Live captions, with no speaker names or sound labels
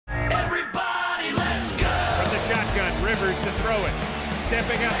Rivers to throw it.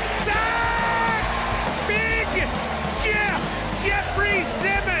 Stepping up. Sack! Big Jeffery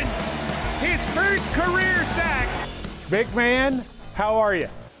Simmons. His first career sack. Big man, how are you?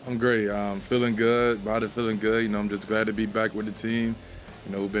 I'm great. Feeling good, body feeling good. I'm just glad to be back with the team.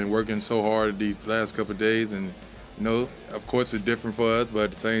 We've been working so hard these last couple of days, and of course it's different for us, but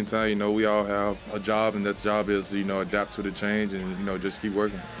at the same time, we all have a job, and that job is to, adapt to the change and, just keep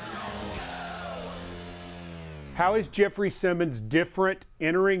working. How is Jeffery Simmons different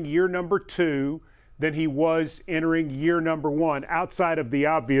entering year number 2 than he was entering year number 1, outside of the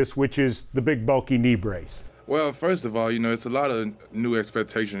obvious, which is the big bulky knee brace? Well, first of all, it's a lot of new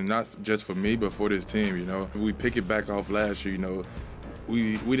expectations, not just for me, but for this team. If we pick it back off last year,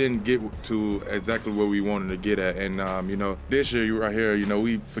 we didn't get to exactly where we wanted to get at. And, this year right here,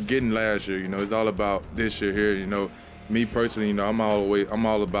 we forgetting last year, it's all about this year here, Me personally, I'm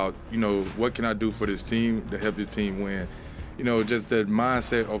all about, what can I do for this team to help this team win? Just that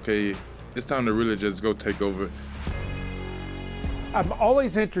mindset, okay, it's time to really just go take over. I'm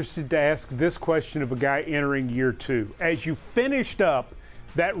always interested to ask this question of a guy entering year 2. As you finished up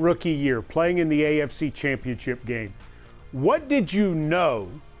that rookie year playing in the AFC Championship game, what did you know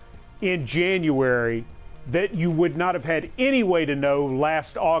in January that you would not have had any way to know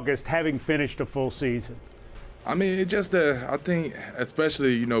last August, having finished a full season? I mean, it just, I think,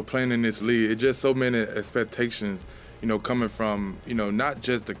 especially, playing in this league, it's just so many expectations, coming from, not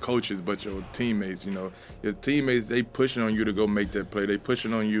just the coaches, but your teammates, Your teammates, they pushing on you to go make that play. They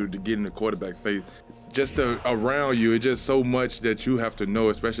pushing on you to get in the quarterback face. Just around you, it's just so much that you have to know,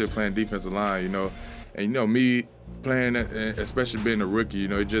 especially playing defensive line, And, me playing, especially being a rookie,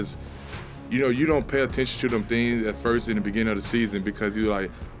 it just, you don't pay attention to them things at first in the beginning of the season because you're like,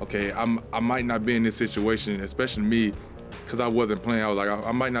 okay, I might not be in this situation, especially me, because I wasn't playing. I was like,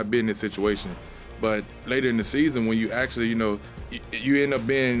 I might not be in this situation. But later in the season, when you actually, you end up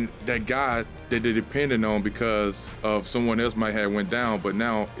being that guy that they're depending on because of someone else might have went down, but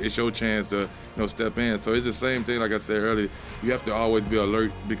now it's your chance to, step in. So it's the same thing, like I said earlier, you have to always be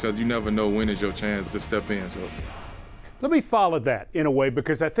alert because you never know when is your chance to step in. So. Let me follow that in a way,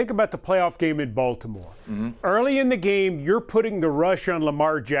 because I think about the playoff game in Baltimore. Early in the game, you're putting the rush on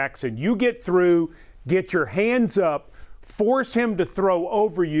Lamar Jackson. You get through, get your hands up, force him to throw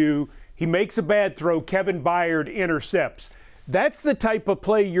over you. He makes a bad throw. Kevin Byard intercepts. That's the type of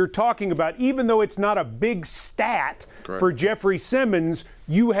play you're talking about. Even though it's not a big stat Correct. For Jeffery Simmons,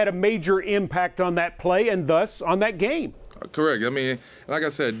 you had a major impact on that play and thus on that game. Correct. I mean, like I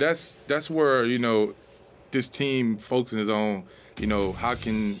said, that's where, this team focuses on, how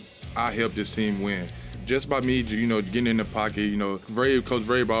can I help this team win? Just by me, getting in the pocket, Coach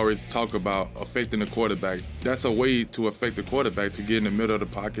Vrabel always talk about affecting the quarterback. That's a way to affect the quarterback, to get in the middle of the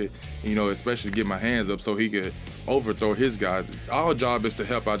pocket, especially get my hands up so he could overthrow his guys. Our job is to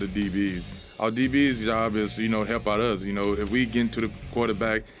help out the DBs. Our DB's job is, help out us. If we get into the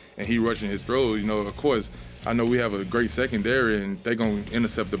quarterback and he rushing his throws, of course, I know we have a great secondary and they're going to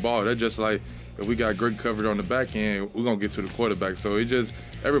intercept the ball. They're just like, if we got great coverage on the back end, we're going to get to the quarterback. So it just,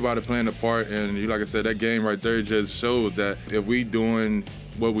 everybody playing a part. And like I said, that game right there just shows that if we doing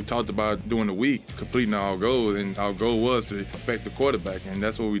what we talked about during the week, completing our goal, and our goal was to affect the quarterback, and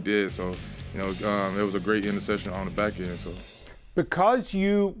that's what we did. So, it was a great interception on the back end. So. Because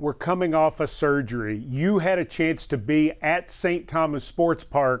you were coming off a surgery, you had a chance to be at St. Thomas Sports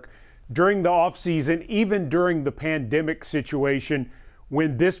Park during the offseason, even during the pandemic situation,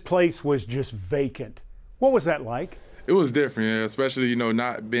 when this place was just vacant. What was that like? It was different, especially,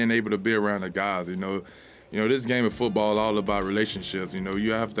 not being able to be around the guys. This game of football is all about relationships.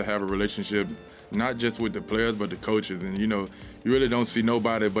 You have to have a relationship not just with the players, but the coaches. And, you really don't see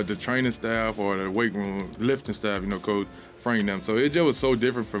nobody but the training staff or the weight room, lifting staff, Coach Frank them. So it just was so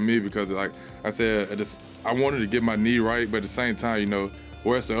different for me because, like I said, I wanted to get my knee right, but at the same time,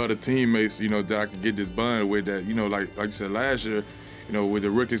 where's the other teammates, that I could get this bond with that, like you said last year, with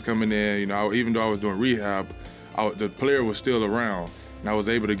the rookies coming in, even though I was doing rehab, the player was still around. And I was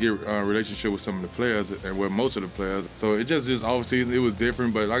able to get a relationship with some of the players and with most of the players. So it just off season, it was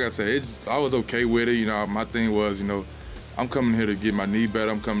different. But like I said, I was okay with it. My thing was, I'm coming here to get my knee better.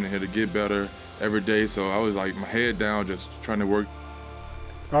 I'm coming here to get better every day. So I was like my head down, just trying to work.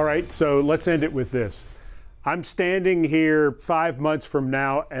 All right, so let's end it with this. I'm standing here 5 months from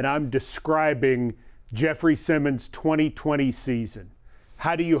now, and I'm describing Jeffery Simmons' 2020 season.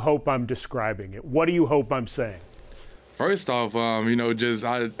 How do you hope I'm describing it? What do you hope I'm saying? First off, just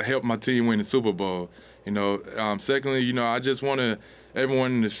I helped my team win the Super Bowl. Secondly, I just want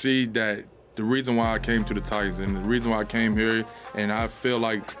everyone to see that the reason why I came to the Titans and the reason why I came here, and I feel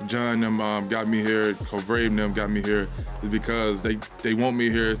like John and them got me here, Covray and them got me here, is because they want me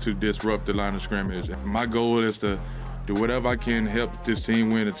here to disrupt the line of scrimmage. My goal is to do whatever I can to help this team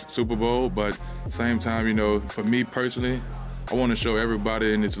win the Super Bowl, but at the same time, you know, for me personally, I want to show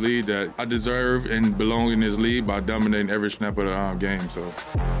everybody in this league that I deserve and belong in this league by dominating every snap of the game. So.